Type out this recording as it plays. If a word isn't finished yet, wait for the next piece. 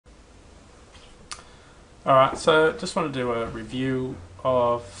Alright, so just want to do a review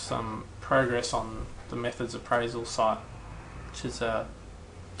of some progress on the methods appraisal site, which is a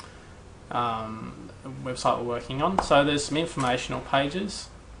website we're working on. So there's some informational pages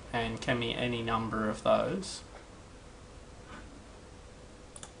and can be any number of those.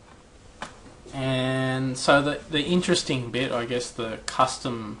 And so the interesting bit, I guess the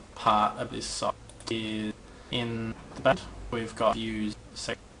custom part of this site is in the back we've got views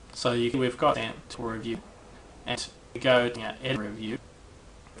section. So we've got to review, and we go to edit review,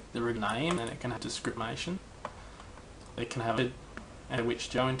 the review name, and it can have description. It can have a which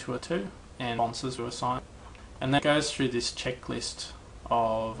to go into it to, and sponsors were assigned, and that goes through this checklist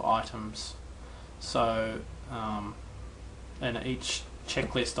of items. So and each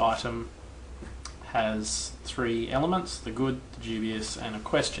checklist item has 3 elements: the good, the dubious, and a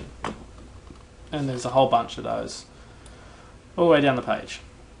question. And there's a whole bunch of those all the way down the page.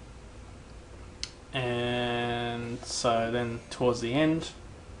 And so then towards the end,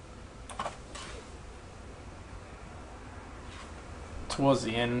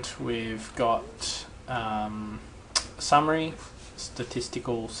 we've got summary,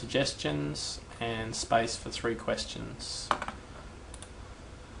 statistical suggestions, and space for 3 questions.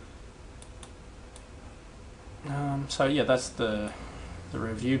 So yeah, that's the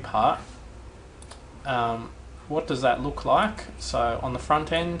review part. What does that look like? So on the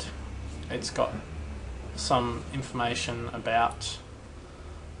front end, it's got some information about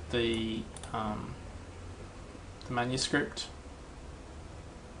the manuscript,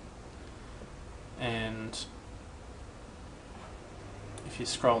 and if you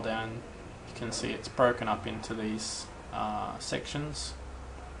scroll down you can see it's broken up into these sections,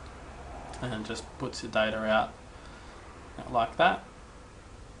 and it just puts the data out like that.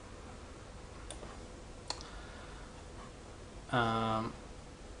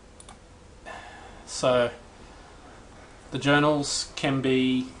 So the journals can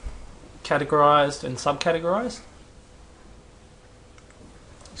be categorized and subcategorized.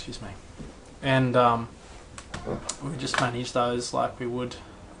 Excuse me. And we just manage those like we would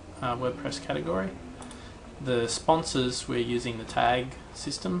WordPress category. The sponsors, we're using the tag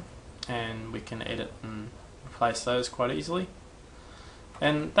system, and we can edit and replace those quite easily.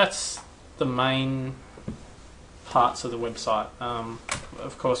 And that's the main parts of the website.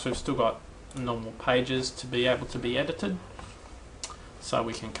 Of course, we've still got normal pages to be able to be edited, so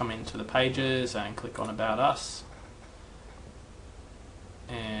we can come into the pages and click on About Us,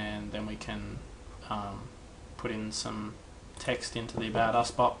 and then we can put in some text into the About Us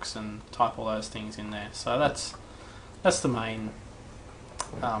box and type all those things in there. So that's the main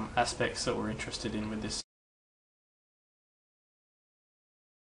aspects that we're interested in with this.